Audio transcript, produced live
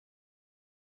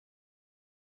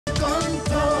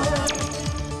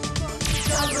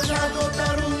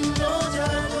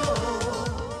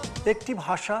একটি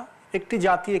ভাষা, একটি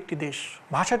জাতি, একটি দেশ।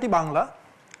 ভাষাটি বাংলা,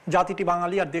 জাতিটি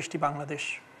বাঙালি, আর দেশটি বাংলাদেশ।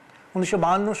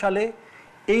 1952 সালে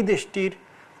এই দেশটির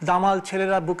দামাল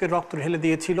ছেলেরা বুকের রক্ত ঢেলে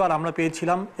দিয়েছিল, আর আমরা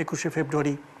পেয়েছিলাম 21শে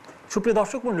ফেব্রুয়ারি। সুপ্রিয়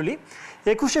দর্শক মণ্ডলী,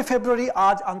 21শে ফেব্রুয়ারি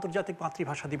আজ আন্তর্জাতিক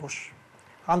মাতৃভাষা দিবস।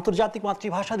 আন্তর্জাতিক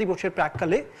মাতৃভাষা দিবসের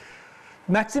প্রাক্কালে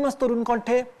ম্যাক্সিমাস তরুণ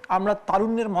কণ্ঠে আমরা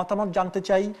তারুণ্যের মতামত জানতে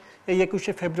চাই এই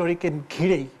 21শে ফেব্রুয়ারিকে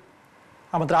ঘিরেই।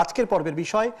 আমাদের আজকের পর্বের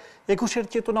বিষয় 21এর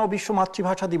চেতনা ও বিশ্ব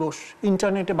মাতৃভাষা দিবস,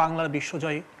 ইন্টারনেটে বাংলার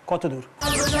বিশ্বজয় কতদূর।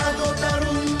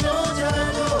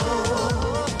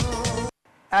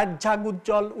 এক ঝাঁক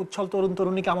উজ্জ্বল উচ্ছল তরুণ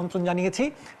তরুণীকে আমন্ত্রণ জানিয়েছি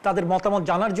তাদের মতামত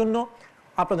জানার জন্য,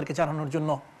 আপনাদেরকে জানানোর জন্য।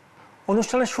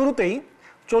 অনুষ্ঠানের শুরুতেই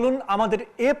চলুন আমাদের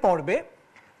এ পর্বে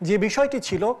যে বিষয়টি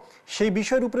ছিল সেই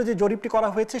বিষয়ের উপরে যে জরিপটি করা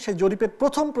হয়েছে, সেই জরিপের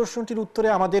প্রথম প্রশ্নটির উত্তরে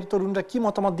আমাদের তরুণরা কি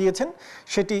মতামত দিয়েছেন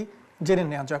সেটি জেনে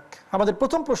নেওয়া যাক। আমাদের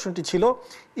প্রথম প্রশ্নটি ছিল,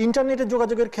 ইন্টারনেটে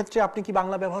যোগাযোগের ক্ষেত্রে আপনি কি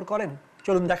বাংলা ব্যবহার করেন?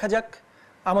 চলুন দেখা যাক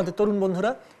আমাদের তরুণ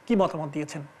বন্ধুরা কি মতামত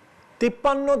দিয়েছেন।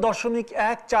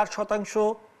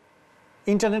 53.14%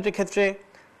 ইন্টারনেটের ক্ষেত্রে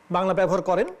বাংলা ব্যবহার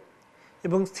করেন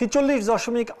এবং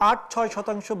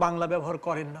 46.86% বাংলা ব্যবহার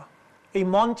করেন না। এই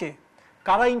মঞ্চে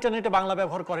কারা ইন্টারনেটে বাংলা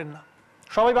ব্যবহার করেন না?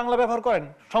 সবাই বাংলা ব্যবহার করেন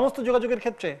সমস্ত যোগাযোগের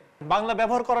ক্ষেত্রে। বাংলা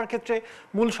ব্যবহার করার ক্ষেত্রে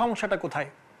মূল সমস্যাটা কোথায়?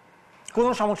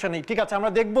 কোনো সমস্যা নেই, ঠিক আছে।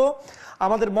 আমরা দেখব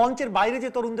আমাদের মঞ্চের বাইরে যে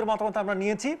তরুণদের মতামত আমরা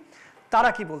নিয়েছি তারা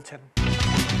কি বলছেন।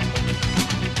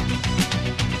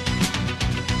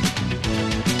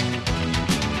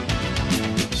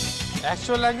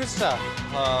 অ্যাকচুয়াল ল্যাঙ্গুয়েজটা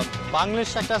বাংলিশ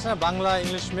একটা আছে না, বাংলা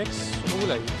ইংলিশ মিক্স,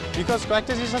 ওগুলাই। বিকজ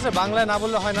কয়েকটা জিনিস আছে বাংলায় না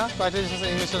বললে হয় না, কয়েকটা জিনিস আছে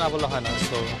ইংলিশে না বললে হয় না।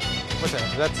 সো ওটাই,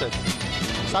 that's it.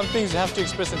 Some things you have to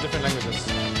express in different languages.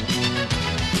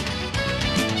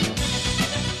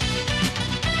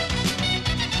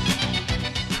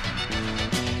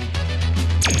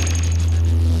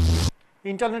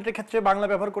 ইন্টারনেটের ক্ষেত্রে বাংলা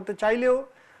ব্যবহার করতে চাইলেও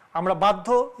আমরা বাধ্য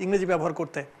ইংরেজি ব্যবহার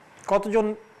করতে। কতজন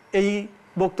এই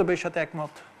বক্তব্যের সাথে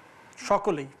একমত?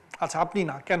 সকলেই। আচ্ছা, আপনি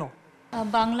না, কেন?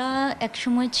 বাংলা এক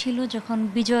সময় ছিল যখন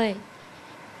বিজয়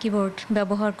কিবোর্ড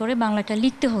ব্যবহার করে বাংলাটা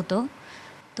লিখতে হতো,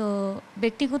 তো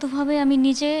ব্যক্তিগতভাবে আমি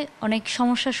নিজে অনেক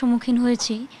সমস্যার সম্মুখীন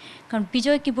হয়েছি, কারণ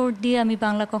বিজয় কিবোর্ড দিয়ে আমি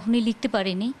বাংলা কখনোই লিখতে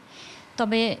পারিনি।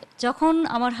 তবে যখন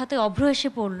আমার হাতে অভ্র এসে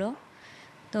পড়লো,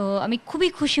 তো আমি খুবই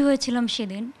খুশি হয়েছিলাম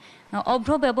সেদিন।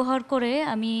 অভ্র ব্যবহার করে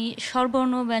আমি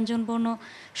স্বরবর্ণ, ব্যঞ্জনবর্ণ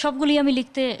সবগুলি আমি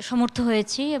লিখতে সমর্থ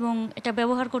হয়েছি এবং এটা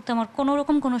ব্যবহার করতে আমার কোনো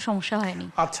রকম কোনো সমস্যা হয়নি।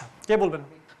 আচ্ছা, কে বলবেন?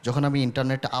 যখন আমি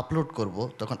ইন্টারনেটে আপলোড করব,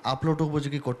 তখন আপলোড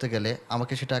উপযোগী করতে গেলে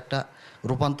আমাকে সেটা একটা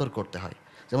রূপান্তর করতে হয়।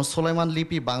 যেমন সোলাইমান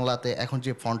লিপি বাংলাতে এখন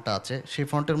যে ফন্টটা আছে, সেই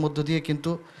ফন্টের মধ্য দিয়ে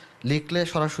কিন্তু লিখলে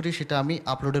সরাসরি সেটা আমি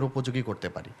আপলোডের উপযোগী করতে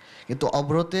পারি। কিন্তু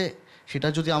অভ্রতে সেটা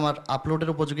যদি আমার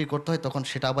আপলোডের উপযোগী করতে হয়, তখন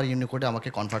সেটা আবার ইউনিকোডে আমাকে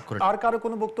কনভার্ট করে। আর কারো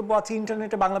কোনো বক্তব্য আছে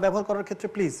ইন্টারনেটে বাংলা ব্যবহার করার ক্ষেত্রে?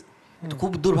 প্লিজ।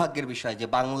 খুব দুর্ভাগ্যের বিষয় যে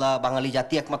বাঙালি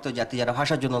জাতি একমাত্র জাতি যারা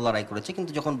ভাষার জন্য লড়াই করেছে,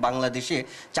 কিন্তু যখন বাংলাদেশে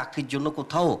চাকরির জন্য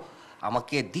কোথাও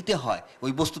আমাকে দিতে হয়,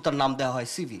 ওই বস্তুটার নাম দেওয়া হয়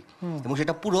সিভি, এবং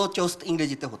সেটা পুরো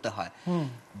ইংরেজিতে হতে হয়।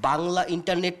 বাংলা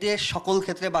ইন্টারনেটে সকল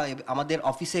ক্ষেত্রে বা আমাদের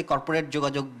অফিসে কর্পোরেট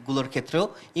যোগাযোগগুলোর ক্ষেত্রেও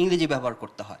ইংরেজি ব্যবহার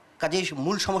করতে হয়। কাজেই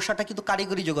মূল সমস্যাটা কিন্তু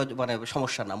কারিগরি যোগাযোগ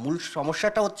সমস্যা না, মূল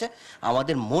সমস্যাটা হচ্ছে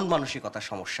আমাদের মন মানসিকতার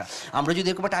সমস্যা। আমরা যদি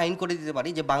এরকম একটা আইন করে দিতে পারি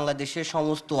যে বাংলাদেশের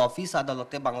সমস্ত অফিস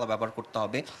আদালতে বাংলা ব্যবহার করতে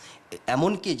হবে,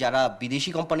 এমনকি যারা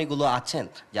বিদেশি কোম্পানিগুলো আছেন,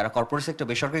 যারা কর্পোরেট সেক্টর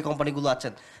বেসরকারি কোম্পানিগুলো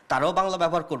আছেন, তারাও বাংলা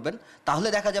ব্যবহার করবেন, তাহলে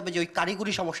দেখা যাবে যে ওই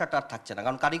কারিগরি সমস্যাটা আর থাকছে না।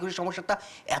 কারণ কারিগরি সমস্যাটা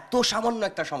এত সামান্য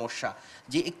একটা সমস্যা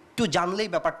যে একটু জানলেই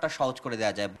ব্যাপারটা সহজ করে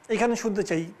দেওয়া যায়। এখানে শুনতে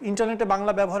চাই, ইন্টারনেটে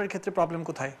বাংলা ব্যবহারের ক্ষেত্রে প্রবলেম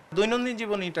কোথায়? দৈনন্দিন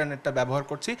জীবনে ইন্টারনেটটা ব্যবহার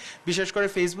করছি, বিশেষ করে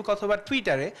ফেসবুক অথবা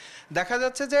টুইটারে। দেখা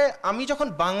যাচ্ছে যে আমি যখন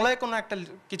বাংলায় কোনো একটা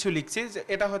কিছু লিখছি, যে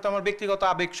এটা হয়তো আমার ব্যক্তিগত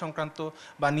আবেগ সংক্রান্ত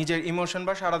বা নিজের ইমোশন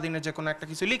বা সারাদিনের যে কোনো একটা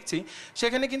কিছু লিখছি,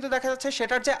 সেখানে কিন্তু দেখা যাচ্ছে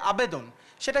সেটার যে আবেদন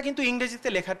সেটা কিন্তু ইংরেজিতে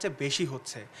লেখার চেয়ে বেশি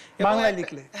হচ্ছে। বাংলায়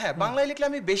লিখলে? হ্যাঁ, বাংলায় লিখলে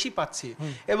আমি বেশি পাচ্ছি।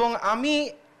 এবং আমি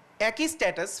একই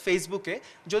স্ট্যাটাস ফেসবুকে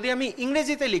যদি আমি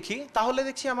ইংরেজিতে লিখি, তাহলে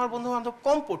দেখছি আমার বন্ধু বান্ধব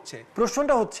কম পড়ছে।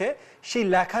 প্রশ্নটা হচ্ছে সেই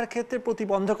লেখার ক্ষেত্রে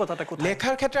প্রতিবন্ধকতাটা কোথায়?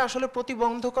 লেখার ক্ষেত্রে আসলে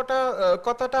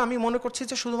প্রতিবন্ধকতাটা আমি মনে করছি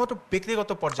যে শুধুমাত্র ব্যক্তিগত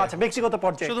পর্যায়ে। আচ্ছা, ব্যক্তিগত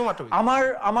পর্যায়ে শুধুমাত্র।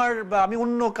 আমি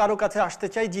অন্য কারো কাছে আসতে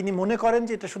চাই যিনি মনে করেন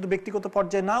যে এটা শুধু ব্যক্তিগত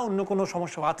পর্যায়ে না, অন্য কোনো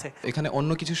সমস্যা আছে। এখানে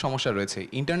অন্য কিছু সমস্যা রয়েছে।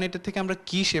 ইন্টারনেটের থেকে আমরা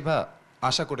কি সেবা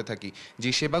আশা করে থাকি, যে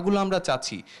সেবাগুলো আমরা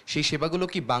চাচ্ছি, সেই সেবাগুলো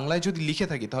কি বাংলায় যদি লিখে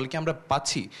থাকি তাহলে কি আমরা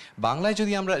পাচ্ছি? বাংলায়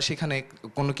যদি আমরা সেখানে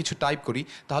কোনো কিছু টাইপ করি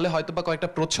তাহলে হয়তো বা কয়েকটা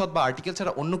প্রচ্ছদ বা আর্টিকেল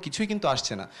ছাড়া অন্য কিছুই কিন্তু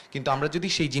আসছে না। কিন্তু আমরা যদি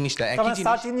সেই জিনিসটা একই জিনিস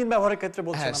সার্চ ইঞ্জিন ব্যবহারের ক্ষেত্রে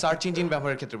বলছি, হ্যাঁ, সার্চ ইঞ্জিন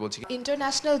ব্যবহারের ক্ষেত্রে বলছি।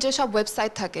 ইন্টারন্যাশনাল যেসব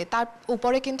ওয়েবসাইট থাকে তার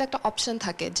উপরে কিন্তু একটা অপশন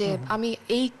থাকে যে আমি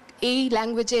এই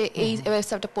ল্যাঙ্গুয়েজে এই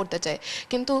ওয়েবসাইটটা পড়তে চাই,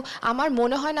 কিন্তু আমার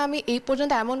মনে হয় না আমি এই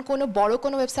পর্যন্ত এমন কোনো বড়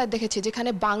কোনো ওয়েবসাইট দেখেছি যেখানে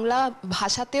বাংলা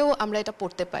ভাষাতেও আমরা এটা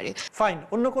পড়তে পারি। ফাইন,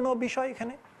 অন্য কোনো বিষয়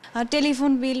এখানে?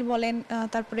 টেলিফোন বিল বলেন,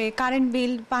 তারপরে কারেন্ট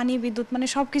বিল, পানি, বিদ্যুৎ, মানে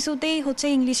সব কিছুতেই হচ্ছে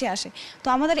ইংলিশে আসে। তো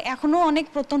আমাদের এখনও অনেক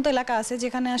প্রত্যন্ত এলাকা আছে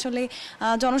যেখানে আসলে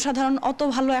জনসাধারণ অত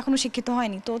ভালো এখনো শিক্ষিত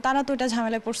হয়নি, তো তারা তো এটা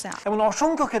ঝামেলায় পড়ছে। এমন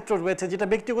অসংখ্য ক্ষেত্র রয়েছে যেটা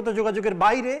ব্যক্তিগত যোগাযোগের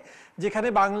বাইরে, যেখানে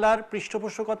বাংলার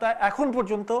পৃষ্ঠপোষকতা এখন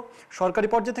পর্যন্ত সরকারি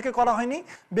পর্যায় থেকে করা হয়নি।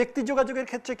 ব্যক্তি যোগাযোগের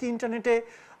ক্ষেত্রে কি ইন্টারনেটে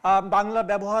বাংলা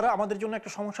ব্যবহার আমাদের জন্য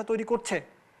একটা সমস্যা তৈরি করছে?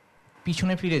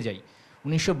 পিছনে ফিরে যাই,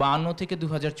 1952 থেকে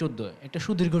 2014 একটা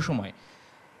সুদীর্ঘ সময়।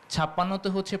 56তে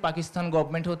হচ্ছে পাকিস্তান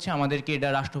গভর্নমেন্ট হচ্ছে আমাদেরকে এটা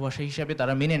রাষ্ট্রভাষা হিসাবে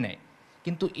তারা মেনে নেয়,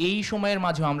 কিন্তু এই সময়ের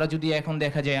মাঝে আমরা যদি এখন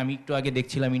দেখা যায়, আমি একটু আগে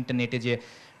দেখছিলাম ইন্টারনেটে যে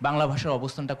বাংলা ভাষার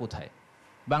অবস্থানটা কোথায়।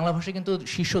 বাংলা ভাষা কিন্তু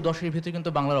শীর্ষ 10-এর ভিতরে কিন্তু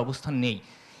বাংলার অবস্থান নেই।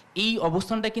 এই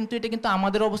অবস্থানটা কিন্তু এটা কিন্তু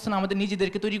আমাদের অবস্থান, আমাদের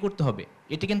নিজেদেরকে তৈরি করতে হবে,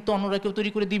 এটা কিন্তু অন্যরা কেউ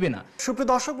তৈরি করে দিবে না। সুপ্রিয়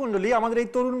দর্শক মণ্ডলী, আমাদের এই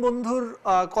তরুণ বন্ধুর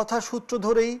কথা সূত্র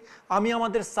ধরেই আমি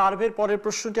আমাদের সার্ভের পরের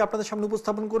প্রশ্নটি আপনাদের সামনে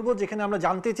উপস্থাপন করব, যেখানে আমরা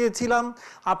জানতে চেয়েছিলাম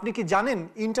আপনি কি জানেন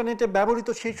ইন্টারনেটে ব্যবহৃত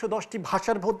শীর্ষ 10টি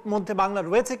ভাষার মধ্যে বাংলা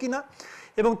রয়েছে কিনা,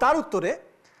 এবং তার উত্তরে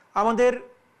আমাদের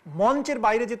মঞ্চের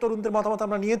বাইরে যে তরুণদের মতামত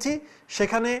আমরা নিয়েছি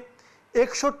সেখানে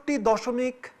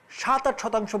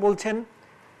 61.78% বলছেন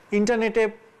ইন্টারনেটে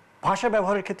ভাষা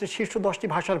ব্যবহারের ক্ষেত্রে শীর্ষ 10টি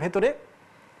ভাষার ভেতরে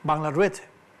বাংলা রয়েছে।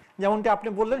 যেমনটি আপনি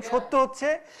বললেন, সত্য হচ্ছে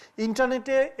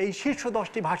ইন্টারনেটে এই শীর্ষ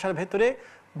 10টি ভাষার ভেতরে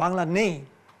বাংলা নেই।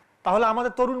 তাহলে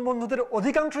আমাদের তরুণ বন্ধুদের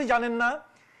অধিকাংশই জানেন না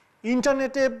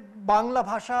ইন্টারনেটে বাংলা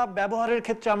ভাষা ব্যবহারের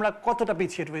ক্ষেত্রে আমরা কতটা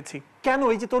পিছিয়ে রয়েছি। কেন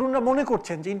এই যে তরুণরা মনে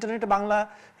করছেন যে ইন্টারনেটে বাংলা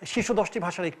শীর্ষ 10টি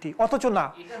ভাষার একটি, অথচ না,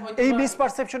 এই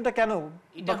মিসপারসেপশনটা কেন?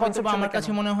 এটা হয়তো আমার কাছে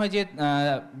মনে হয় যে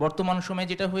বর্তমান সময়ে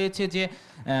যেটা হয়েছে যে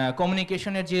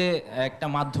কমিউনিকেশনের যে একটা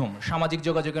মাধ্যম, সামাজিক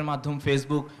যোগাযোগের মাধ্যম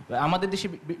ফেসবুক, আমাদের দেশে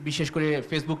বিশেষ করে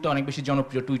ফেসবুকটা অনেক বেশি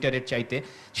জনপ্রিয় টুইটারের চাইতে,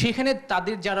 সেখানে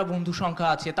তাদের যারা বন্ধু সংখ্যা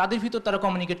আছে তাদের ভিতর তারা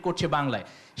কমিউনিকেট করছে বাংলায়,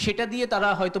 সেটা দিয়ে তারা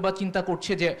হয়তোবা চিন্তা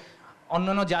করছে যে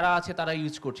অন্যান্য যারা আছে তারা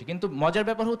ইউজ করছে। কিন্তু মজার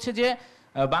ব্যাপার হচ্ছে যে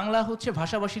বাংলা হচ্ছে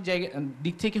ভাষাভাষীর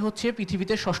দিক থেকে হচ্ছে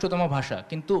পৃথিবীতে 6ষ্ঠতম ভাষা,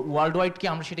 কিন্তু ওয়ার্ল্ড ওয়াইড কি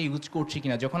আমরা সেটা ইউজ করছি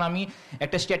কিনা, যখন আমি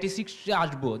একটা স্ট্যাটিস্টিক্সে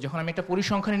আসবো, যখন আমি একটা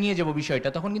পরিসংখ্যানে নিয়ে যাব বিষয়টা,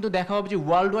 তখন কিন্তু দেখা হবে যে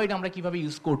ওয়ার্ল্ড ওয়াইড আমরা কিভাবে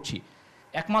ইউজ করছি।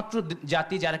 একমাত্র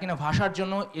জাতি যারা কিনা ভাষার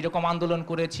জন্য এরকম আন্দোলন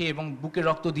করেছে এবং বুকে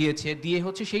রক্ত দিয়েছে, দিয়ে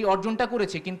হচ্ছে সেই অর্জনটা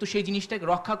করেছে, কিন্তু সেই জিনিসটাকে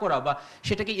রক্ষা করা বা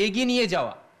সেটাকে এগিয়ে নিয়ে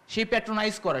যাওয়া, সেই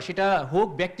প্যাট্রোনাইজ করা, সেটা হোক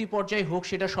ব্যক্তি পর্যায়ে হোক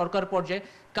সেটা সরকার পর্যায়ে,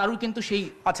 কারু কিন্তু সেই।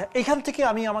 আচ্ছা, এখান থেকে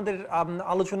আমি আমাদের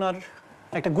আলোচনার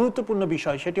একটা গুরুত্বপূর্ণ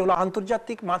বিষয়, সেটি হলো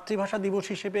আন্তর্জাতিক মাতৃভাষা দিবস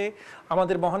হিসেবে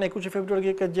আমাদের মহান 21শে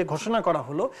ফেব্রুয়ারিকে যে ঘোষণা করা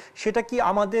হলো, সেটা কি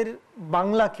আমাদের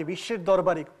বাংলাকে বিশ্বের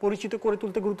দরবারে পরিচিত করে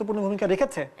তুলতে গুরুত্বপূর্ণ ভূমিকা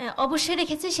রেখেছে? অবশ্যই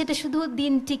রেখেছে, সেটা শুধু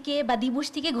দিনটিকে বা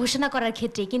দিবসটিকে ঘোষণা করার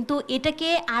ক্ষেত্রে, কিন্তু এটাকে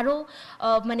আরো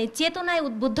মানে চেতনায়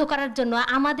উদ্বুদ্ধ করার জন্য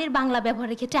আমাদের বাংলা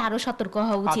ব্যবহারের ক্ষেত্রে আরো সতর্ক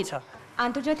হওয়া উচিত।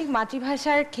 আন্তর্জাতিক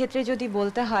মাতৃভাষার ক্ষেত্রে যদি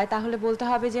বলতে হয় তাহলে বলতে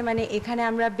হবে যে মানে এখানে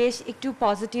আমরা বেশ একটু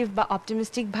পজিটিভ বা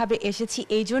অপটিমিস্টিক ভাবে এসেছি।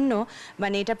 এই জন্য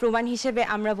মানে এটা প্রমাণ হিসেবে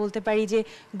আমরা বলতে পারি যে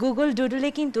গুগল ডুডলে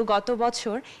কিন্তু গত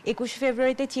বছর 21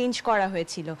 ফেব্রুয়ারিতে চেঞ্জ করা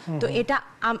হয়েছিল। তো এটা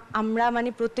আমরা মানে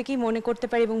প্রত্যেকেই মনে করতে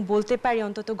পারি এবং বলতে পারি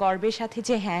অন্তত গর্বের সাথে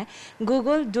যে হ্যাঁ,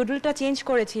 গুগল ডুডলটা চেঞ্জ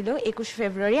করেছিল 21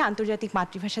 ফেব্রুয়ারি আন্তর্জাতিক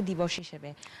মাতৃভাষা দিবস হিসেবে।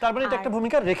 তার মানে এটা একটা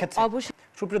ভূমিকা রেখেছে অবশ্যই।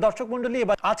 সুপ্রিয় দর্শক মণ্ডলী,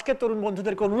 এবার আজকের তরুণ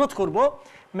বন্ধুদেরকে অনুরোধ করব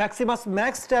ম্যাক্সিমাস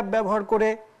ম্যাক্স ট্যাব ব্যবহার করে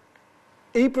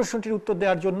এই প্রশ্নটির উত্তর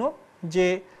দেওয়ার জন্য যে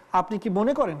আপনি কি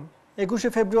মনে করেন 21শে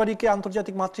ফেব্রুয়ারিকে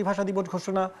আন্তর্জাতিক মাতৃভাষা দিবস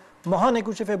ঘোষণা মহান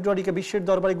 21শে ফেব্রুয়ারিকে বিশ্বের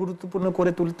দরবারে গুরুত্বপূর্ণ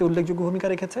করে তুলতে উল্লেখযোগ্য ভূমিকা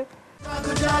রেখেছে?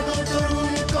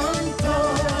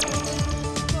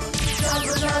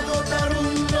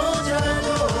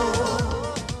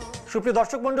 সুপ্রিয়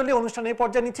দর্শক মণ্ডলী, অনুষ্ঠানে এই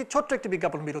পর্যায়ে নিচ্ছি ছোট্ট একটি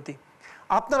বিজ্ঞাপন বিরতি।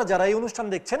 আপনারা যারা এই অনুষ্ঠান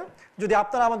দেখছেন, যদি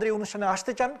আপনারা আমাদের এই অনুষ্ঠানে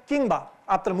আসতে চান কিংবা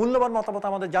আপনার মূল্যবান মতামত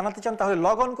আমাদের জানাতে চান, তাহলে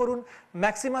লগ অন করুন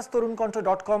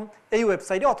maximustarunkantha.com এই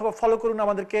ওয়েবসাইটে, অথবা ফলো করুন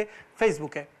আমাদেরকে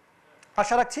ফেসবুকে।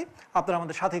 আশা রাখছি আপনারা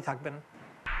আমাদের সাথেই থাকবেন।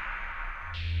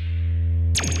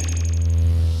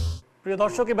 প্রিয়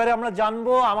দর্শক, এবারে আমরা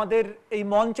জানবো আমাদের এই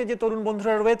মঞ্চে যে তরুণ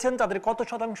বন্ধুরা রয়েছেন তাদের কত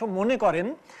শতাংশ মনে করেন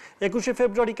 21শে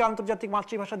ফেব্রুয়ারিকে আন্তর্জাতিক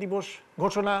মাতৃভাষা দিবস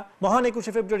ঘোষণা মহান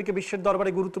 21শে ফেব্রুয়ারিকে বিশ্বের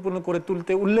দরবারে গুরুত্বপূর্ণ করে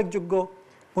তুলতে উল্লেখযোগ্য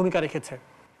ভূমিকা রেখেছে।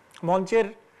 মঞ্চের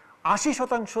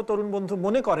 80% তরুণ বন্ধু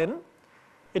মনে করেন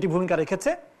এটি ভূমিকা রেখেছে।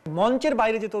 মঞ্চের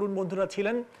বাইরে যে তরুণ বন্ধুরা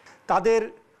ছিলেন তাদের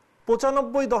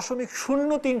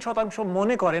 95.03%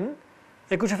 মনে করেন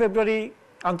 21শে ফেব্রুয়ারি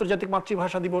আন্তর্জাতিক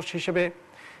মাতৃভাষা দিবস হিসেবে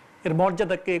এর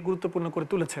মর্যাদাকে গুরুত্বপূর্ণ করে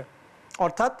তুলেছে।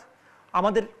 অর্থাৎ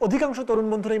আমাদের অধিকাংশ তরুণ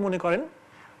বন্ধুরাই মনে করেন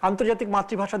আন্তর্জাতিক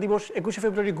মাতৃভাষা দিবস 21শে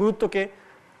ফেব্রুয়ারির গুরুত্বকে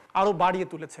আরও বাড়িয়ে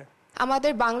তুলেছে।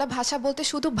 আমাদের বাংলা ভাষা বলতে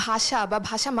শুধু ভাষা বা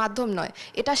ভাষা মাধ্যম নয়,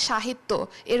 এটা সাহিত্য,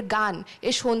 এর গান,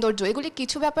 এর সৌন্দর্য, এগুলি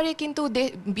কিছু ব্যাপারে কিন্তু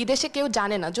বিদেশে কেউ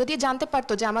জানে না। যদি জানতে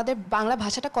পারতো যে আমাদের বাংলা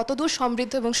ভাষাটা কতদূর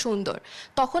সমৃদ্ধ এবং সুন্দর,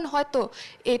 তখন হয়তো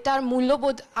এটার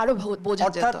মূল্যবোধ আরো বোঝা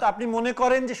যেত। অর্থাৎ আপনি মনে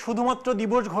করেন যে শুধুমাত্র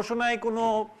দিবস ঘোষণায় কোনো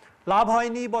লাভ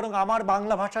হয়নি, বরং আমার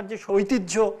বাংলা ভাষার যে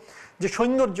ঐতিহ্য, যে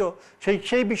সৌন্দর্য,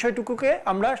 সেই বিষয়টুকুকে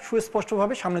আমরা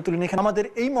সুস্পষ্টভাবে সামনে তুলে নিয়ে আমাদের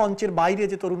এই মঞ্চের বাইরে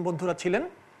যে তরুণ বন্ধুরা ছিলেন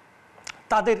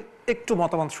তাদের একটু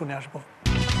মতামত শুনে আসবো।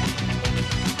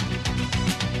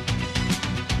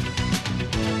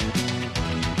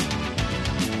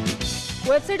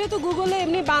 ওয়েবসাইটে তো গুগলে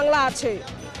এমনি বাংলা আছে,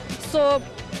 সো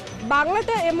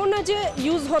বাংলাটা এমন না যে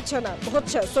ইউজ হচ্ছে না,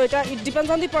 হচ্ছে। সো এটা it depends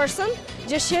on the person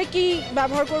যে সে কি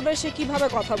ব্যবহার করবে, সে কিভাবে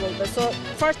কথা বলবে। সো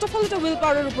ফার্স্ট অফ অল এটা উইল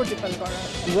পাওয়ারের উপর ডিপেন্ড করে।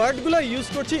 ওয়ার্ডগুলো ইউজ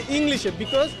করছি ইংলিশে,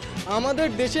 বিকজ আমাদের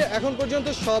দেশে এখন পর্যন্ত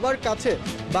সবার কাছে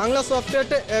বাংলা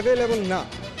সফটওয়্যারটা অ্যাভেলেবল না।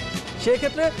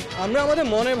 সেক্ষেত্রে আমরা আমাদের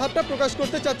মনের ভাবটা প্রকাশ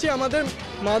করতে চাচ্ছি আমাদের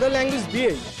মাদার ল্যাঙ্গুয়েজ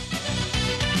দিয়েই।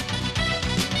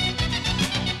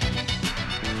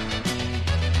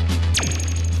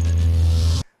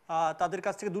 তাদের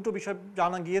কাছ থেকে দুটো বিষয়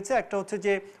জানা গিয়েছে। একটা হচ্ছে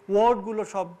যে ওয়ার্ডগুলো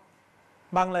সব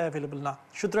বাংলায় অ্যাভেলেবল না,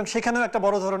 সুতরাং সেখানেও একটা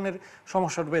বড় ধরনের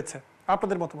সমস্যা রয়েছে।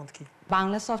 আপনাদের মতামত কি?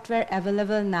 বাংলা সফটওয়্যার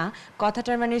অ্যাভেলেবল না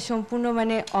কথাটার মানে সম্পূর্ণ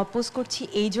মানে অপোজ করছি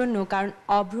এই জন্য, কারণ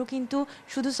অভ্র কিন্তু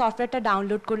শুধু সফটওয়্যারটা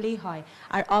ডাউনলোড করলেই হয়,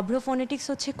 আর অভ্র ফোনেটিক্স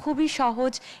হচ্ছে খুবই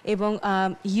সহজ এবং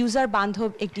ইউজার বান্ধব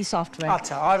একটি সফটওয়্যার।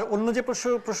 আচ্ছা, আর অন্য যে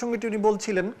প্রসঙ্গটি উনি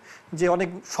বলছিলেন যে অনেক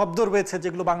শব্দ রয়েছে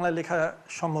যেগুলো বাংলায় লেখা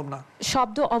সম্ভব না।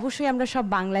 শব্দ অবশ্যই আমরা সব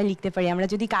বাংলায় লিখতে পারি, আমরা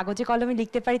যদি কাগজে কলমে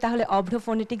লিখতে পারি তাহলে অভ্র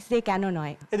ফোনেটিক্স দিয়ে কেন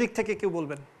নয়? এদিক থেকে কেউ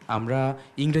বলবেন? আমরা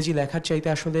ইংরেজি লেখার চাইতে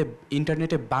আসলে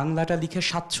ইন্টারনেটে বাংলাটা লিখে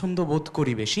স্বাচ্ছন্দ্য বোধ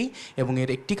করি বেশি, এবং এর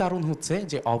একটি কারণ হচ্ছে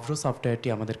যে অভ্র সফটওয়্যারটি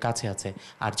আমাদের কাছে আছে।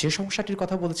 আর যে সমস্যাটির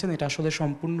কথা বলেছেন এটা আসলে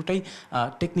সম্পূর্ণটাই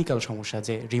টেকনিক্যাল সমস্যা,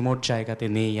 যে রিমোট জায়গাতে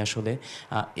নেই আসলে।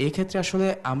 এক্ষেত্রে আসলে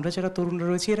আমরা যারা তরুণরা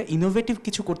রয়েছি এরা ইনোভেটিভ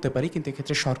কিছু করতে পারি, কিন্তু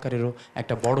এক্ষেত্রে সরকারেরও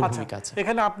একটা বড় ভূমিকা আছে।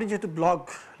 এখানে আপনি যেহেতু ব্লগ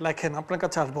লেখেন, আপনার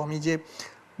কাছে আসবো আমি,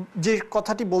 যে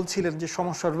কথাটি বলছিলেন যে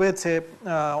সমস্যা রয়েছে,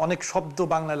 অনেক শব্দ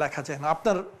বাংলায় লেখা যায় না,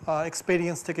 আপনার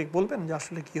এক্সপেরিয়েন্স থেকে বলবেন যে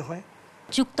আসলে কি হয়?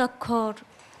 যুক্তাক্ষর,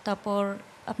 তারপর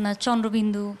আপনার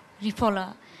চন্দ্রবিন্দু, রিফলা,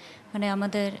 মানে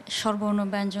আমাদের স্বরবর্ণ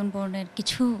ব্যঞ্জন বর্ণের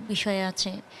কিছু বিষয়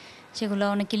আছে যেগুলো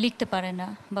অনেকে লিখতে পারে না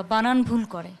বা বানান ভুল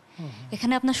করে।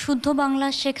 এখানে আপনার শুদ্ধ বাংলা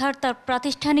শেখার তার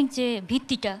প্রাতিষ্ঠানিক যে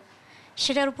ভিত্তিটা,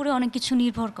 সেটার উপরে অনেক কিছু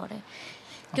নির্ভর করে।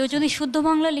 কেউ যদি শুদ্ধ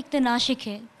বাংলা লিখতে না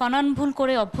শিখে বানান ভুল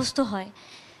করে অভ্যস্ত হয়,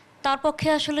 তার পক্ষে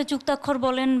আসলে যুক্তাক্ষর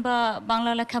বলেন বা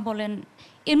বাংলা লেখা বলেন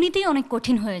এমনিতেই অনেক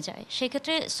কঠিন হয়ে যায়।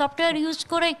 সেক্ষেত্রে সফটওয়্যার ইউজ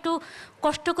করে একটু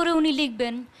কষ্ট করে উনি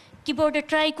লিখবেন, কিবোর্ডে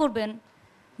ট্রাই করবেন,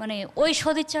 মানে ওই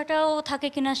সদিচ্ছাটাও থাকে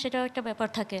কিনা সেটাও একটা ব্যাপার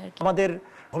থাকে আর কি। আমাদের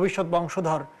ভবিষ্যৎ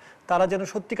বংশধর তারা যেন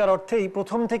সত্যিকার অর্থেই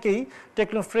প্রথম থেকেই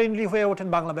টেকনো ফ্রেন্ডলি হয়ে ওঠেন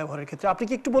বাংলা ব্যবহারের ক্ষেত্রে। আপনি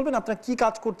কি একটু বলবেন আপনারা কি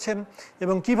কাজ করছেন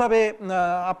এবং কিভাবে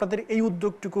আপনাদের এই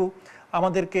উদ্যোগটুকু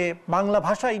আমাদেরকে বাংলা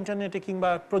ভাষা ইন্টারনেটে কিংবা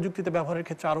প্রযুক্তিতে ব্যবহারের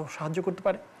ক্ষেত্রে আরো সাহায্য করতে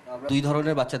পারে? দুই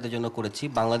ধরনের বাচ্চাদের জন্য করেছি।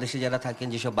 বাংলাদেশে যারা থাকেন,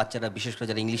 যেসব বাচ্চারা বিশেষ করে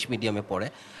যারা ইংলিশ মিডিয়ামে পড়ে,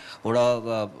 ওরা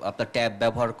আপনার ট্যাব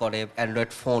ব্যবহার করে,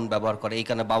 অ্যান্ড্রয়েড ফোন ব্যবহার করে, এই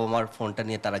কারণে বাবা মার ফোনটা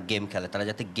নিয়ে তারা গেম খেলে। তারা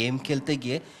যাতে গেম খেলতে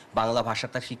গিয়ে বাংলা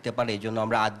ভাষাটা শিখতে পারে, এই জন্য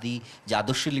আমরা আদি যে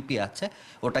আদর্শ লিপি আছে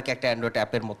ওটাকে একটা অ্যান্ড্রয়েড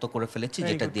অ্যাপের মতো করে ফেলেছি,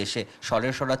 যেটা দিয়ে সে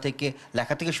স্বরের সরা থেকে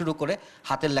লেখা থেকে শুরু করে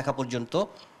হাতের লেখা পর্যন্ত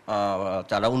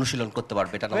তারা অনুশীলন করতে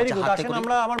পারবে। এটা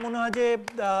আমরা আমার মনে হয় যে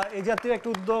এই জাতীয় একটা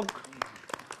উদ্যোগ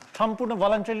সম্পূর্ণ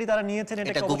ভলান্টারিলি তারা নিয়েছেন।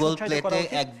 এটা গুগল প্লেতে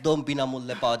একদম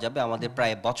বিনামূল্যে পাওয়া যাবে। আমাদের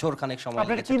প্রায় বছর খানেক সময়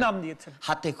লেগেছে। আপনারা কি নাম দিয়েছেন?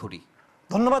 হাতে খড়ি।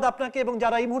 ধন্যবাদ আপনাকে, এবং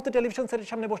যারা এই মুহূর্তে টেলিভিশন সেটের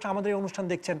সামনে বসে আমাদের এই অনুষ্ঠান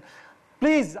দেখছেন,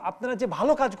 প্লিজ আপনারা যে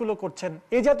ভালো কাজগুলো করছেন,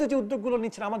 এই জাতীয় যে উদ্যোগগুলো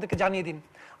নিচ্ছেন আমাদেরকে জানিয়ে দিন।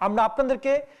 আমরা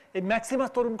আপনাদেরকে এই ম্যাক্সিমাস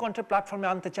তরুণ কণ্ঠের প্ল্যাটফর্মে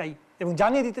আনতে চাই এবং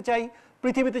জানিয়ে দিতে চাই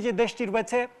পৃথিবীতে যে দেশটি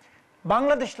রয়েছে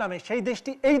বাংলাদেশ নামে, সেই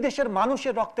দেশটি এই দেশের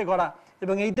মানুষের রক্তে গড়া,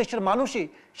 এবং এই দেশের মানুষই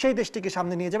সেই দেশটিকে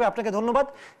সামনে নিয়ে যাবে। আপনাকে ধন্যবাদ।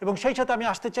 এবং সেই সাথে আমি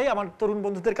আসতে চাই আমার তরুণ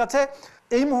বন্ধুদের কাছে।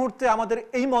 এই মুহূর্তে আমাদের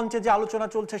এই মঞ্চে যে আলোচনা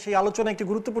চলছে, সেই আলোচনায় একটি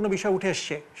গুরুত্বপূর্ণ বিষয় উঠে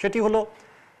এসছে। সেটি হলো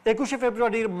 21শে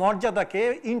ফেব্রুয়ারির মর্যাদাকে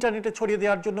ইন্টারনেটে ছড়িয়ে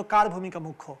দেওয়ার জন্য কার ভূমিকা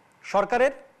মুখ্য,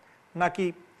 সরকারের নাকি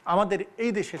আমাদের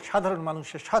এই দেশের সাধারণ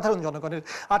মানুষের, সাধারণ জনগণের?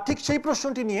 আর ঠিক সেই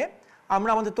প্রশ্নটি নিয়ে আমরা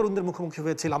আমাদের তরুণদের মুখোমুখি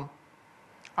হয়েছিলাম।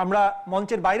 আমরা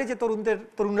মঞ্চের বাইরে যে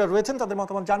তরুণরা রয়েছেন তাদের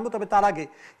মতামত জানবো, তবে তার আগে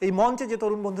এই মঞ্চে যে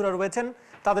তরুণ বন্ধুরা রয়েছেন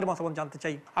তাদের মতামত জানতে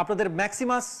চাই। আপনাদের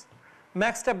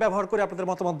ম্যাক্স ট্যাব ব্যবহার করে আপনাদের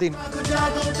মতামত দিন।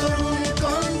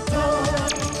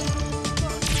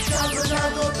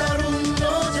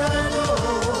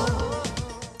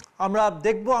 আমরা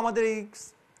দেখব আমাদের এই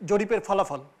জরিপের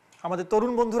ফলাফল। আমাদের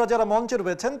তরুণ বন্ধুরা যারা মঞ্চে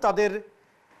রয়েছেন তাদের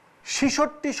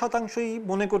 66%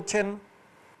 মনে করছেন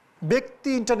ব্যক্তি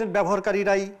ইন্টারনেট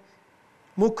ব্যবহারকারীরাই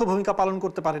মুখ্য ভূমিকা পালন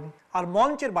করতে পারেন। আর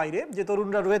মঞ্চের বাইরে যে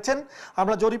তরুণরা রয়েছেন,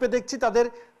 আমরা জরিপে দেখছি তাদের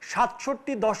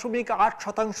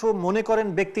 67.8% মনে করেন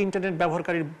ব্যক্তি ইন্টারনেট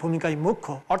ব্যবহারকারীর ভূমিকাই মুখ্য।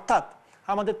 অর্থাৎ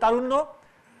আমাদের তারুণ্য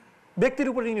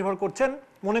ব্যক্তির উপরে নির্ভর করছেন,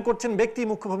 মনে করছেন ব্যক্তি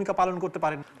মুখ্য ভূমিকা পালন করতে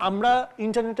পারেন। আমরা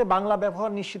ইন্টারনেটে বাংলা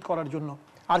ব্যবহার নিশ্চিত করার জন্য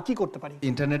আর কি করতে পারি?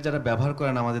 ইন্টারনেট যারা ব্যবহার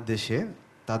করেন আমাদের দেশে,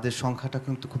 তাদের সংখ্যাটা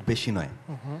কিন্তু খুব বেশি নয়।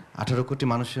 18 কোটি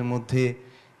মানুষের মধ্যে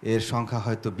এর সংখ্যা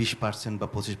হয়তো 20% বা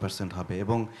 25% হবে,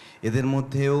 এবং এদের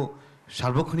মধ্যেও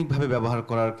সার্বক্ষণিকভাবে ব্যবহার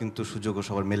করার কিন্তু সুযোগও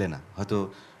সবার মেলে না। হয়তো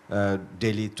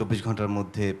ডেইলি 24 ঘন্টার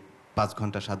মধ্যে 5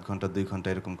 ঘন্টা, 7 ঘন্টা, 2 ঘন্টা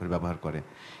এরকম করে ব্যবহার করে।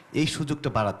 এই সুযোগটা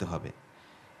বাড়াতে হবে,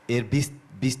 এর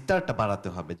বিস্তারটা বাড়াতে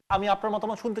হবে। আমি আপনার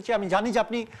মতামত শুনতে চাই। আমি জানি যে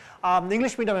আপনি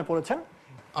ইংলিশ মিডিয়ামে পড়েছেন।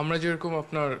 আমরা যেরকম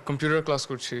আপনার কম্পিউটার ক্লাস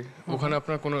করছি, ওখানে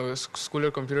আপনার কোনো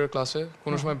স্কুলের কম্পিউটার ক্লাসে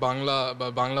কোনো সময় বাংলা বা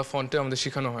বাংলা ফন্টে আমাদের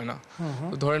শেখানো হয় না।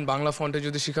 তো ধরেন বাংলা ফন্টে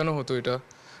যদি শেখানো হতো এটা,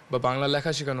 বা বাংলা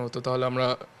লেখা শেখানো হতো, তাহলে আমরা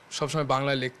সবসময়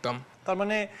বাংলায় লিখতাম। তার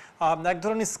মানে এক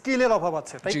ধরনের স্কিলের অভাব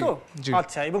আছে, তাই তো?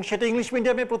 আচ্ছা, এবং সেটা ইংলিশ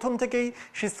মিডিয়ামে প্রথম থেকেই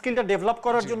সেই স্কিলটা ডেভেলপ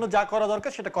করার জন্য যা করা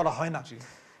দরকার সেটা করা হয় না।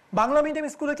 বাংলা মিডিয়াম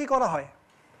স্কুলে কি করা হয়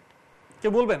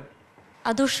কেউ বলবেন?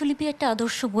 আদর্শলিপি একটা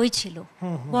আদর্শ বই ছিল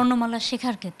বর্ণমালা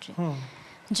শেখার ক্ষেত্রে।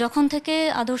 যখন থেকে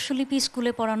আদর্শলিপি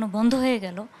স্কুলে পড়ানো বন্ধ হয়ে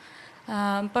গেল,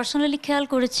 পার্সোনালি খেয়াল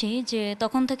করেছি যে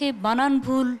তখন থেকে বানান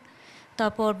ভুল,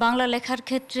 তারপর বাংলা লেখার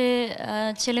ক্ষেত্রে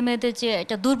ছেলে মেয়েদের যে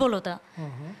একটা দুর্বলতা,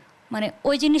 মানে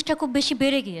ওই জিনিসটা খুব বেশি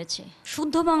বেড়ে গিয়েছে।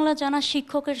 শুদ্ধ বাংলা জানা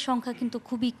শিক্ষকের সংখ্যা কিন্তু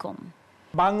খুবই কম।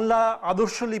 বাংলা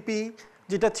আদর্শলিপি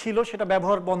যেটা ছিল সেটা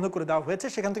ব্যবহার বন্ধ করে দেওয়া হয়েছে,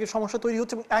 সেখান থেকে সমস্যা তৈরি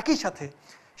হচ্ছে। এবং একই সাথে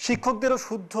শিক্ষকদেরও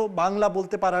শুদ্ধ বাংলা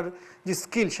বলতে পারার যে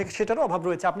স্কিল সেটারও অভাব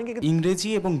রয়েছে। আপনি কি ইংরেজি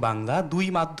এবং বাংলা দুই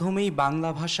মাধ্যমেই বাংলা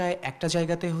ভাষায় একটা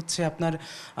জায়গাতে হচ্ছে আপনার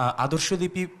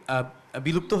আদর্শলিপি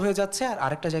বিলুপ্ত হয়ে যাচ্ছে, আর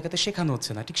আরেকটা জায়গাতে শেখানো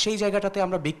হচ্ছে না। ঠিক সেই জায়গাটাতে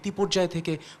আমরা ব্যক্তি পর্যায়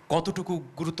থেকে কতটুকু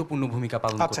গুরুত্বপূর্ণ ভূমিকা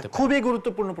পালন করতে পারি? খুবই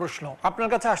গুরুত্বপূর্ণ প্রশ্ন, আপনার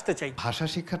কাছে আসতে চাই। ভাষা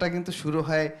শিক্ষাটা কিন্তু শুরু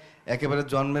হয় একেবারে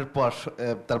জন্মের পর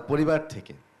তার পরিবার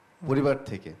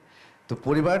থেকে। তো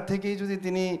পরিবার থেকেই যদি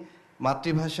তিনি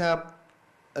মাতৃভাষা,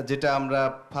 যেটা আমরা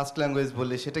ফার্স্ট ল্যাঙ্গুয়েজ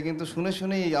বলি, সেটা কিন্তু শুনে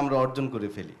শুনেই আমরা অর্জন করে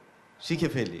ফেলি, শিখে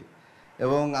ফেলি,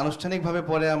 এবং আনুষ্ঠানিকভাবে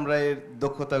পরে আমরা এর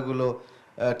দক্ষতাগুলো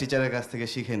টিচারের কাছ থেকে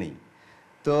শিখে নিই।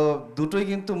 তো দুটোই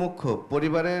কিন্তু মুখ্য,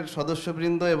 পরিবারের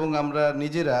সদস্যবৃন্দ এবং আমরা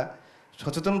নিজেরা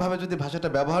সচেতনভাবে যদি ভাষাটা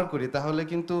ব্যবহার করি, তাহলে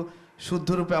কিন্তু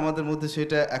শুদ্ধরূপে আমাদের মধ্যে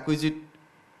সেটা অ্যাকুইজিট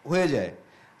হয়ে যায়।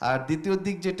 আর দ্বিতীয়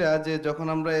দিক যেটা, যে যখন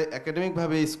আমরা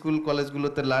একাডেমিকভাবে স্কুল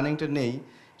কলেজগুলোতে লার্নিংটা নেই,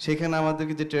 সেখানে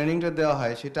আমাদেরকে যে ট্রেনিংটা দেওয়া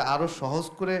হয় সেটা আরও সহজ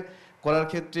করে করার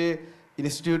ক্ষেত্রে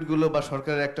ইনস্টিটিউটগুলো বা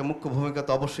সরকারের একটা মুখ্য ভূমিকা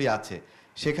তো অবশ্যই আছে।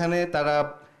 সেখানে তারা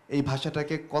এই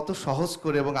ভাষাটাকে কত সহজ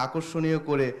করে এবং আকর্ষণীয়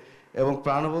করে এবং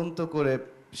প্রাণবন্ত করে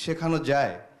শেখানো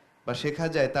যায় বা শেখা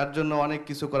যায়, তার জন্য অনেক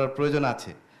কিছু করার প্রয়োজন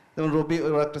আছে। যেমন রবি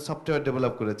ওরা একটা সফটওয়্যার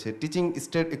ডেভেলপ করেছে, টিচিং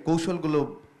কৌশলগুলো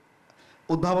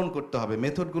উদ্ভাবন করতে হবে,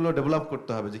 মেথডগুলো ডেভেলপ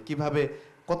করতে হবে, যে কিভাবে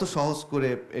কত সহজ করে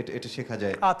এটা শেখা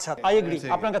যায়। আচ্ছা, আই এগ্রি।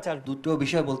 আপনার কাছে দুটো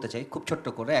বিষয় বলতে চাই খুব ছোট্ট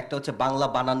করে। একটা হচ্ছে বাংলা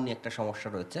বানান নিয়ে একটা সমস্যা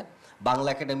রয়েছে। বাংলা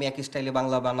একাডেমি এক স্টাইলে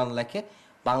বাংলা বানান লেখে।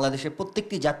 বাংলাদেশের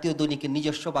প্রত্যেকটি জাতীয় দৈনিকের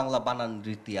নিজস্ব বাংলা বানান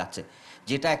রীতি আছে,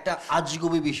 যেটা একটা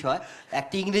আজগুবি বিষয়।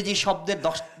 একটা ইংরেজি শব্দের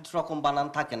 10 রকম বানান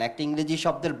থাকে না। একটা ইংরেজি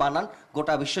শব্দের বানান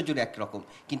গোটা বিশ্বজুড়ে একরকম,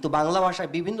 কিন্তু বাংলা ভাষায়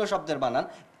বিভিন্ন শব্দের বানান,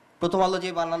 প্রথম আলো যে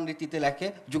বানান রীতিতে লেখে,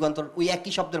 যুগান্তর ওই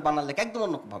একই শব্দের বানান লেখে একদম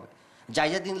অন্যভাবে,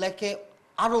 জায়জাদিন লেখে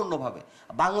আরও অন্যভাবে।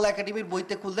 বাংলা একাডেমির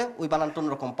বইতে খুললে ওই বানানটা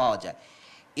অন্যরকম পাওয়া যায়।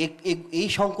 এই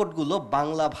সংকটগুলো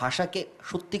বাংলা ভাষাকে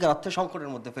সত্যিকার অর্থে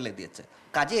সংকটের মধ্যে ফেলে দিয়েছে।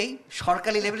 কাজেই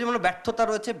সরকারি লেভেলে যেমন ব্যর্থতা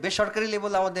রয়েছে, বেসরকারি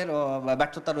লেভেলে আমাদের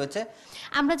ব্যর্থতা রয়েছে।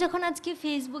 আমরা যখন আজকে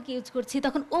ফেসবুক ইউজ করছি,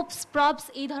 তখন ওপস প্রপস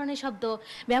এই ধরনের শব্দ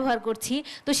ব্যবহার করছি।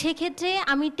 তো সেক্ষেত্রে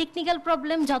আমি টেকনিক্যাল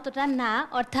প্রবলেম যতটা না,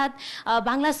 অর্থাৎ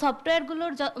বাংলা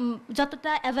সফটওয়্যারগুলোর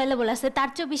যতটা অ্যাভেলেবল আছে তার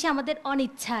চেয়েও বেশি আমাদের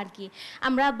অনিচ্ছা আর কি,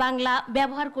 আমরা বাংলা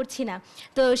ব্যবহার করছি না।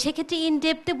 তো সেক্ষেত্রে ইন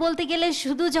ডেপথে বলতে গেলে,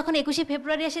 শুধু যখন 21শে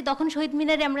ফেব্রুয়ারি আসে তখন শহীদ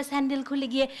মিনারে আমরা স্যান্ডেল খুলে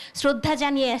গিয়ে শ্রদ্ধা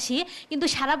জানিয়ে আসি, কিন্তু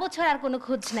সারা বছর আর কোনো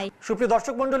খোঁজ নাই। সুপ্রিয়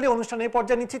দর্শক মণ্ডলী, অনুষ্ঠানে এই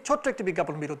পর্যায়ে নিচ্ছি ছোট্ট একটি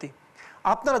বিজ্ঞাপন বিরতি।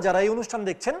 আপনারা যারা এই অনুষ্ঠান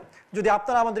দেখছেন, যদি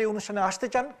আপনারা আমাদের এই অনুষ্ঠানে আসতে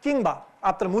চান কিংবা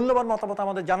আপনার মূল্যবান মতামত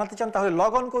আমাদের জানাতে চান, তাহলে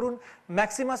লগ অন করুন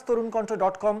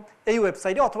maximustarunkonto.com এই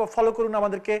ওয়েবসাইটে, অথবা ফলো করুন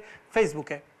আমাদেরকে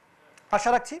ফেসবুকে। আশা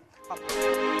রাখছি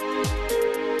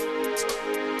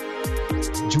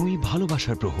জুঁই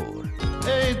ভালোবাসার প্রহর।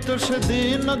 এই তো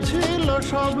সেদিন ছিল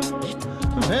সব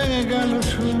ভেঙে গেল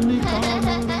শুনি,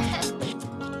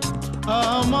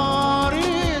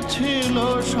 আমারই ছিল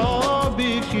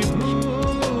সবই কি ভুল।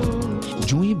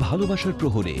 জুঁই ভালোবাসার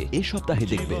প্রহরে এ সপ্তাহে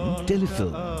দেখবেন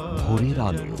টেলিফিল্ম ভোরের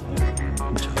আলো।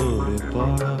 ঝরে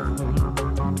পড়া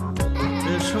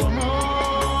শোনো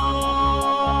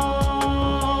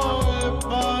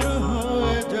পার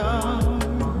হয়ে যা,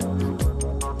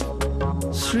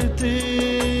 স্মৃতি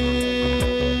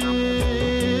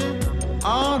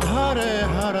আধারে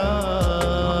হারা।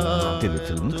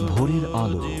 টেলিফিল্ম ভোরের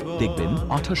আলো দেখবেন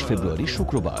 28 ফেব্রুয়ারি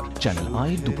শুক্রবার চ্যানেল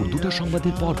আই দুপুর 2টা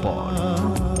সংবাদের পর।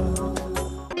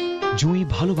 জুঁই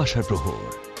ভালোবাসার প্রহর।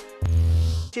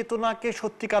 চেতনাকে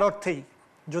সত্যিকার অর্থেই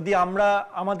যদি আমরা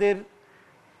আমাদের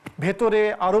ভেতরে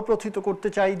আরো প্রথিত করতে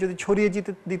চাই, যদি ছড়িয়ে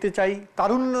দিতে চাই,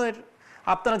 তারুণ্যের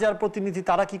আপনারা যারা প্রতিনিধি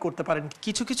তারা কি করতে পারেন?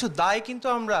 কিছু কিছু দায় কিন্তু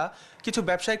আমরা কিছু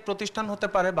ব্যবসায়িক প্রতিষ্ঠান হতে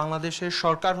পারে, বাংলাদেশের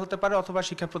সরকার হতে পারে, অথবা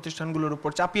শিক্ষা প্রতিষ্ঠানগুলোর উপর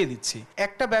চাপিয়ে দিচ্ছি।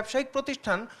 একটা ব্যবসায়িক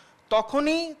প্রতিষ্ঠান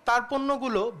তখনই তার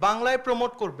পণ্যগুলো বাংলায়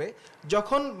প্রমোট করবে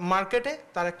যখন মার্কেটে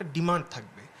তার একটা ডিমান্ড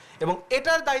থাকবে, এবং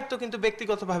এটার দায়িত্ব কিন্তু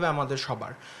ব্যক্তিগতভাবে আমাদের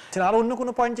সবার। আর অন্য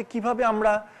কোনো পয়েন্ট যে কিভাবে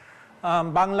আমরা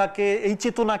বাংলাকে, এই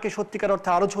চেতনাকে সত্যিকার অর্থে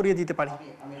আরো ছড়িয়ে দিতে পারি?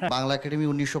 বাংলা একাডেমি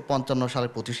 1955 সালে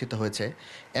প্রতিষ্ঠিত হয়েছে।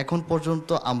 এখন পর্যন্ত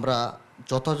আমরা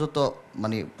যথাযথ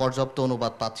পর্যাপ্ত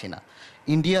অনুবাদ পাচ্ছি না।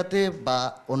 ইন্ডিয়াতে বা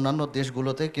অন্যান্য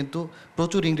দেশগুলোতে কিন্তু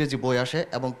প্রচুর ইংরেজি বই আসে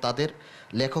এবং তাদের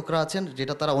লেখকরা আছেন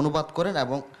যেটা তারা অনুবাদ করেন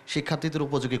এবং শিক্ষার্থীদের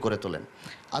উপযোগী করে তোলেন।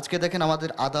 আজকে দেখেন আমাদের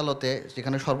আদালতে,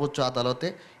 যেখানে সর্বোচ্চ আদালতে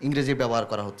ইংরেজি ব্যবহার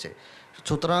করা হচ্ছে।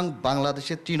 সুতরাং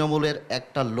বাংলাদেশের তৃণমূলের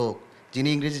একটা লোক যিনি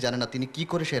ইংরেজি জানেন না, তিনি কি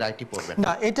করে সেই রায়টি পড়বেন?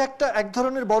 না, এটা এক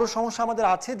ধরনের বড় সমস্যা আমাদের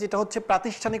আছে, যেটা হচ্ছে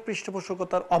প্রাতিষ্ঠানিক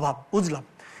পৃষ্ঠপোষকতার অভাব। বুঝলাম,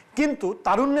 কিন্তু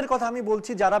তারুণ্যের কথা আমি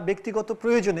বলছি যারা ব্যক্তিগত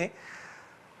প্রয়োজনে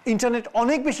ইন্টারনেট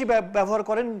অনেক বেশি ব্যবহার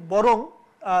করেন, বরং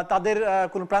তাদের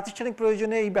কোনো প্রাতিষ্ঠানিক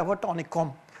প্রয়োজনে এই ব্যবহারটা অনেক কম।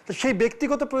 তো সেই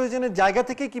ব্যক্তিগত প্রয়োজনের জায়গা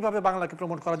থেকে কিভাবে বাংলাকে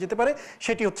প্রমোট করা যেতে পারে,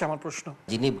 সেটি হচ্ছে আমার প্রশ্ন।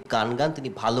 যিনি গান তিনি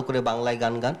ভালো করে বাংলায়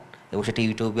গান এবং সেটা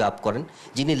ইউটিউবে আপ করেন।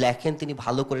 যিনি লেখেন তিনি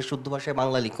ভালো করে শুদ্ধ ভাষায়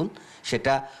বাংলা লিখুন,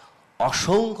 সেটা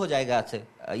অসংখ্য জায়গা আছে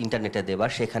ইন্টারনেটে দেবার,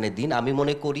 সেখানে দিন। আমি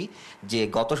মনে করি যে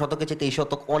গত শতকে চেয়ে এই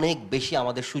শতক অনেক বেশি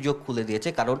আমাদের সুযোগ খুলে দিয়েছে,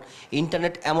 কারণ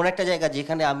ইন্টারনেট এমন একটা জায়গা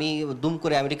যেখানে আমি দুম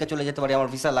করে আমেরিকা চলে যেতে পারি,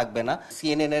 আমার ভিসা লাগবে না।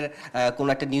 CNN এর কোনো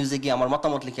একটা নিউজে গিয়ে আমার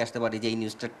মতামত লিখে আসতে পারি যে এই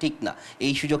নিউজটা ঠিক না।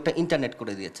 এই সুযোগটা ইন্টারনেট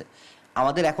করে দিয়েছে।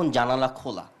 আমাদের এখন জানালা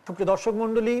খোলা। সুপ্রিয় দর্শক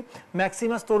মণ্ডলী,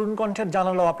 ম্যাক্সিমাস তরুণ কণ্ঠের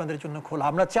জানালাও আপনাদের জন্য খোলা।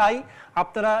 আমরা চাই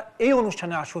আপনারা এই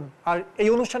অনুষ্ঠানে আসুন, আর এই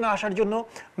অনুষ্ঠানে আসার জন্য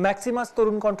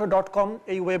maximustarunkhontho.com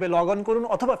এই ওয়েবে লগ অন করুন,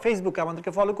 অথবা ফেসবুকে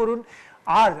আমাদেরকে ফলো করুন।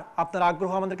 আর আপনার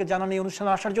আগ্রহ আমাদেরকে জানান এই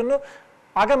অনুষ্ঠানে আসার জন্য।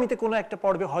 আগামীতে কোনো একটা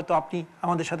পর্বে হয়তো আপনি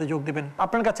আমাদের সাথে যোগ দেবেন।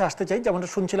 আপনার কাছে আসতে চাই, যেমনটা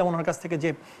শুনছিলাম ওনার কাছ থেকে, যে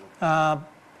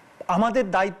আমাদের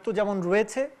দায়িত্ব যেমন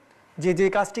রয়েছে যে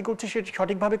কাজটি করছে সেটি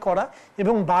সঠিকভাবে করা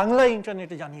এবং বাংলা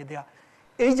ইন্টারনেটে জানিয়ে দেওয়া।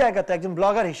 এই জায়গাতে একজন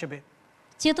ব্লগার হিসেবে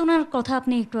চেতনার কথা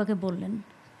আপনি একটু আগে বললেন,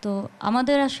 তো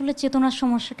আমাদের আসলে চেতনার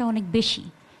সমস্যাটা অনেক বেশি।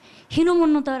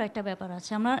 হীনমন্যতার একটা ব্যাপার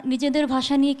আছে, আমরা নিজেদের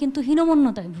ভাষা নিয়ে কিন্তু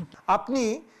হীনমন্যতায় ভুগি। আপনি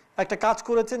একটা কাজ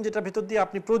করেছেন যেটার ভেতর দিয়ে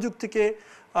আপনি প্রযুক্তিকে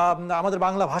আমাদের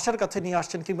বাংলা ভাষার কাছে নিয়ে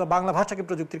আসছেন, কিংবা বাংলা ভাষাকে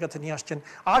প্রযুক্তির কাছে নিয়ে আসছেন।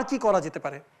 আর কি করা যেতে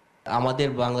পারে? আমাদের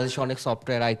বাংলাদেশে অনেক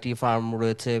সফটওয়্যার আইটি ফার্ম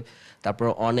রয়েছে, তারপর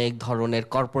অনেক ধরনের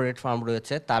কর্পোরেট ফার্ম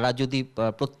রয়েছে। তারা যদি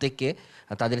প্রত্যেকে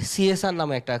তাদের CSR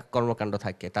নামে একটা কর্মকাণ্ড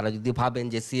থাকে, তারা যদি ভাবেন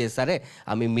যে CSR-এ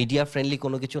আমি মিডিয়া ফ্রেন্ডলি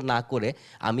কোনো কিছু না করে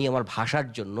আমি আমার ভাষার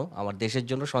জন্য, আমার দেশের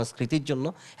জন্য, সংস্কৃতির জন্য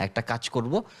একটা কাজ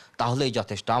করব, তাহলেই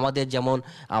যথেষ্ট। আমাদের যেমন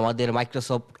আমাদের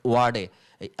মাইক্রোসফট ওয়ার্ডে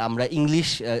আমরা ইংলিশ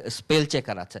স্পেল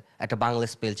চেকার আছে, একটা বাংলা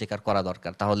স্পেল চেকার করা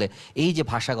দরকার। তাহলে এই যে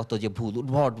ভাষাগত যে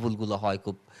উদ্ভট ভুলগুলো হয়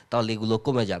খুব, তাহলে এগুলো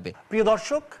কমে যাবে। প্রিয়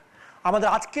দর্শক, আমাদের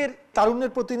আজকের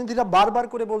তারুণ্যের প্রতিনিধিরা বারবার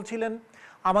করে বলছিলেন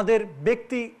আমাদের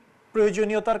ব্যক্তি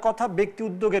প্রয়োজনীয়তার কথা, ব্যক্তি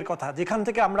উদ্যোগের কথা, যেখান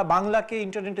থেকে আমরা বাংলাকে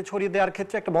ইন্টারনেটে ছড়িয়ে দেওয়ার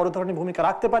ক্ষেত্রে একটা বড় ধরনের ভূমিকা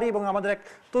রাখতে পারি। এবং আমাদের এক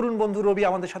তরুণ বন্ধু রবি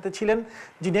আমাদের সাথে ছিলেন,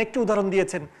 যিনি একটি উদাহরণ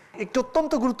দিয়েছেন। একটি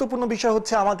অত্যন্ত গুরুত্বপূর্ণ বিষয়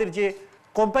হচ্ছে আমাদের যে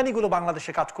কোম্পানিগুলো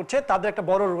বাংলাদেশে কাজ করছে তাদের একটা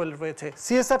বড় রোল রয়েছে।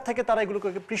 CSR থেকে তারা এগুলোকে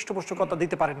পৃষ্ঠপোষকতা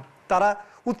দিতে পারেন, তারা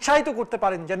উৎসাহিত করতে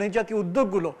পারেন যেন এই জাতীয়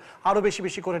উদ্যোগগুলো আরো বেশি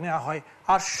বেশি করে নেওয়া হয়।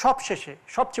 আর সবশেষে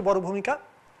সবচেয়ে বড় ভূমিকা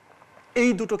এই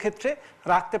দুটো ক্ষেত্রে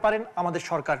রাখতে পারেন আমাদের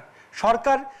সরকার।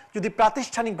 সরকার যদি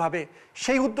প্রাতিষ্ঠানিকভাবে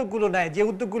সেই উদ্যোগগুলো নেয়, যে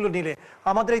উদ্যোগগুলো নিলে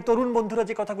আমাদের এই তরুণ বন্ধুরা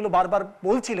যে কথাগুলো বারবার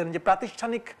বলছিলেন যে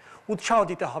প্রাতিষ্ঠানিক উৎসাহ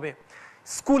দিতে হবে,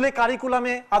 স্কুলে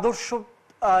কারিকুলামে আদর্শ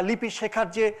লিপি শেখার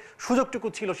যে সুযোগটুকু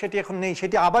ছিল সেটি এখন নেই,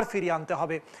 সেটি আবার ফিরিয়ে আনতে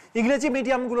হবে। ইংরেজি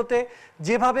মিডিয়ামগুলোতে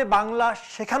যেভাবে বাংলা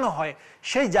শেখানো হয়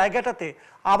সেই জায়গাটাতে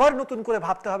আবার নতুন করে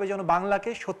ভাবতে হবে যেন বাংলাকে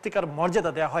সত্যিকার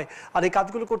মর্যাদা দেওয়া হয়। আর এই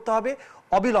কাজগুলো করতে হবে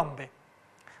অবিলম্বে।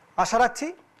 আশা রাখছি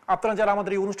আপনারা যারা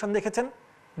আমাদের এই অনুষ্ঠান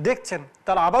দেখছেন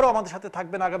তারা আবারও আমাদের সাথে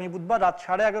থাকবেন আগামী বুধবার রাত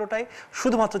 11:30টায়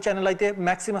শুধুমাত্র চ্যানেল আইতে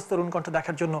ম্যাক্সিমাস তরুণ কণ্ঠ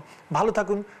দেখার জন্য। ভালো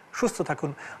থাকুন, সুস্থ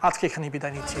থাকুন। আজকে এখানেই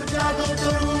বিদায় নিচ্ছি।